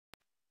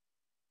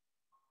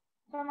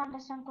from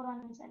understand Quran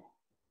and Sunnah.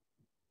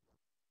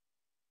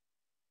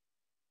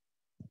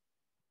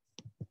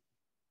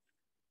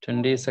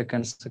 20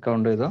 seconds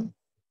count ചെയ്തോ.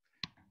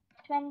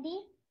 20,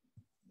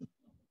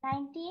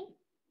 19,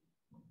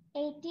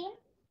 18,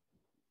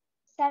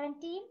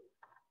 17,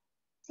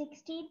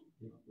 16,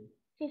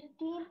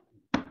 15,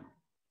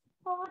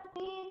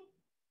 14,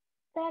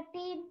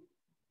 13,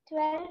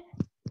 12,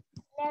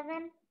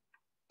 11,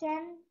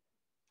 10,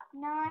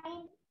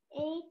 9,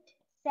 8,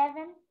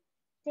 7,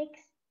 6,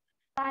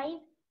 5,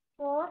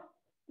 4,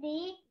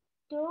 3,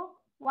 2,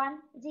 1,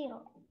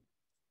 0.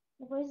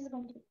 The quiz is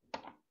going to be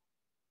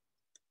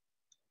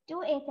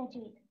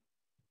 2A38.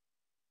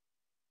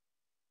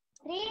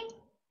 3,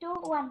 2,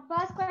 1.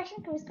 First question,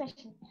 quiz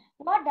question.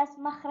 What does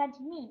makhraj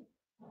mean?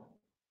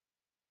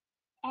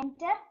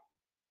 Enter,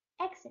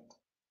 exit.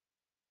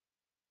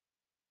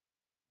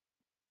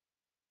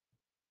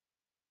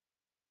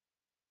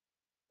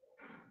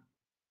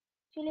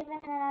 If you live in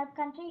an Arab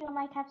country, you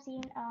might have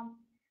seen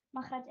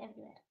makhraj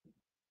everywhere.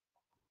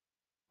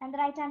 And the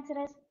right answer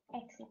is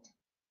exit.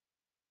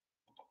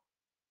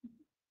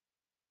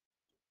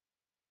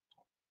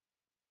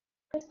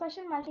 Quiz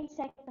question,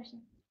 multi-sec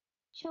question.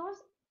 Choose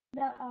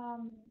the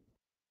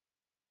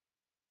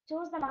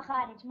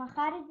makharij.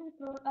 Makharij is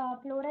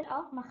plural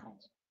of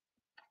makhraj.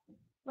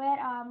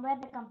 Where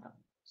they come from?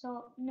 So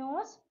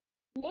nose,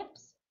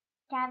 lips,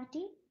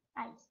 cavity,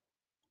 eyes.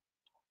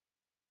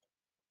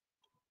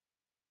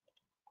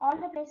 All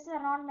the places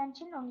are not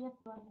mentioned, only a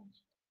few are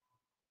mentioned.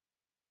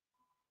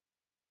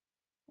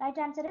 Right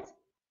answer is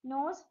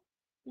nose,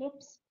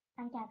 lips,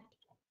 and cavity.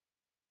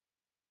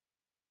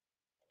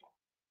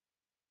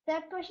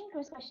 Third question,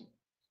 quiz question.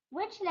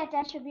 Which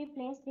letter should be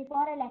placed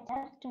before a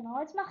letter to know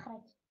its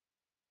makhraj?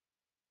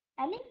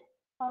 Alif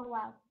or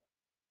waw?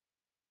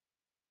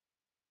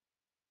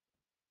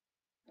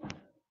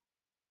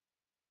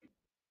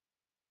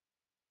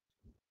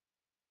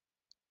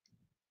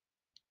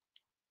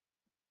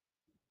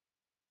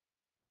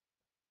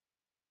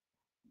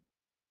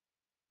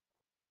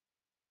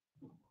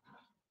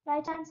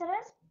 Right answer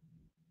is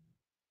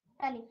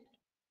alif.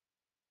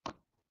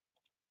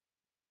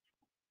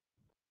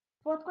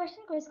 Fourth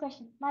question, quiz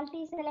question,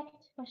 multi-select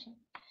question.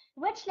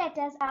 Which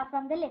letters are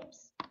from the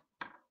lips?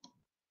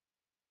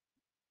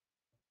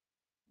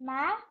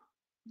 Ma,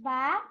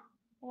 ba,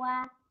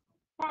 wa,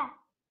 ba.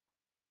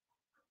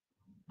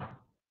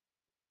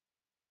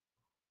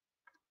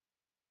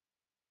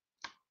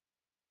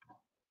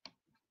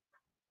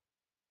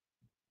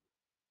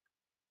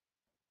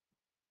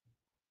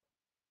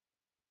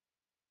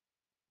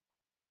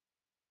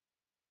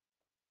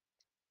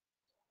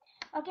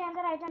 Okay, and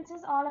the right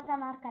answers, all of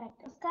them are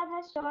correct. Ustad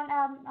has shown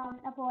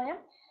a poem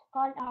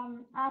called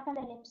are from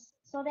the lips.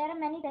 So there are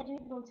many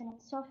tajweed rules in it.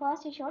 So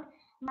first he showed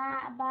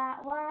ma, ba,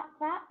 wa,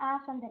 fa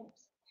are from the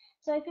lips.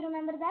 So if you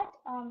remember that,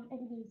 it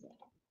will be easier.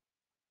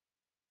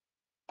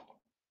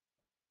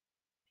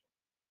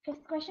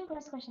 Fifth question,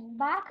 first question.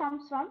 Ba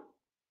comes from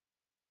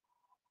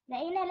the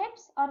inner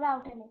lips or the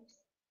outer lips?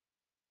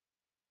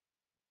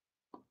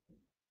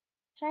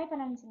 Try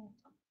pronouncing it.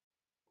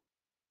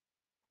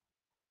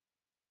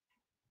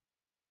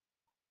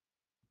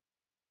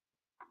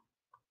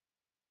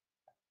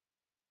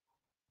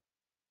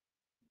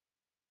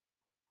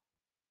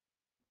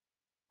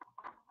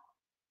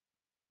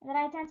 The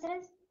right answer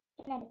is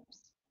inner lips.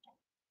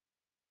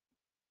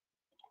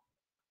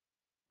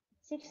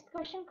 Sixth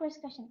question, quiz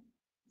question.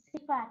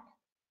 Sifat.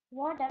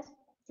 What does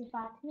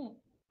sifat mean?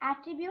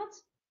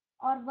 Attributes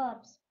or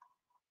verbs?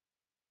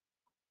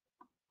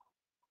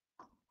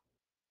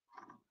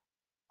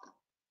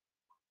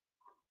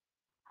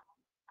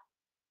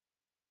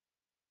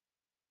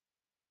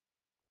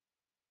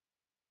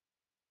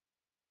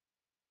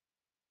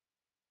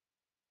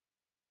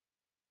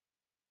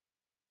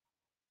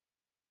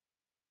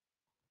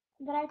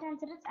 The right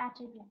answer is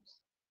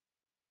attributes.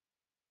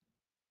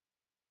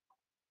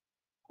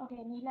 Okay,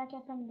 Nihla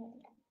came from India.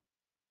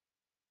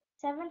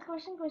 Seventh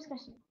question, quiz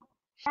question.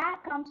 Sha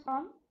comes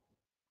from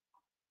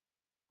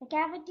the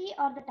cavity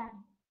or the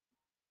tongue?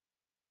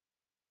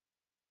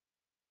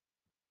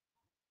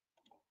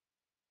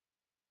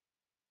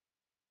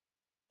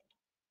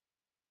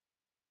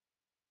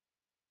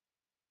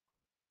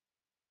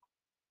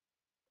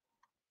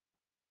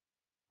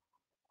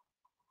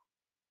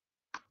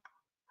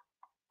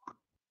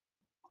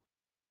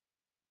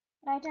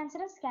 Right answer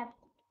is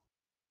cavity.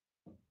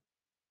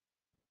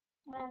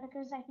 We're at the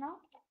quiz right now.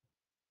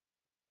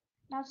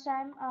 Now it's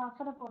time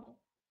for the photo.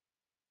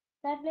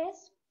 Third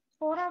place,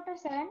 4 out of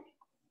 7.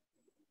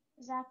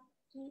 Zaki,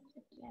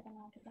 I don't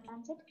know how to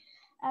pronounce it.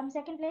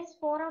 Second place,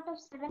 4 out of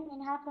 7.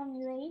 Minha from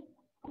UAE.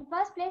 In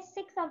first place,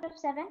 6 out of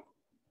 7.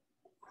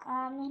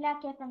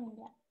 Nihla K from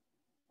India.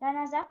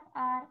 Runners up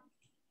are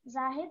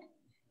Zahid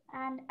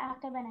and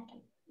Aqib and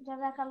Aqib.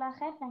 Jazakallah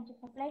khair. Thank you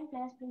for playing.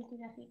 Players, please give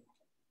your feedback.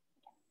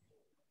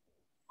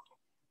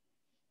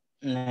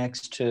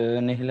 Next,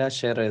 Nihila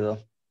share ചെയ്തോ.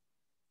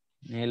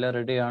 Nihila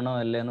ready ആണോ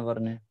അല്ലേന്ന്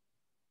പറഞ്ഞേ.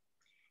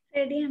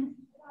 റെഡിയാണ്.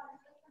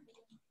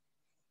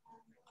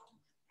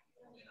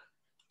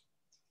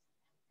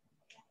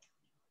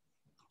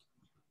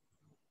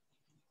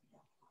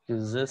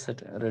 Quiz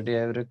set ready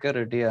ആയവരൊക്കെ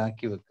ready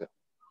ആക്കി വെക്കുക.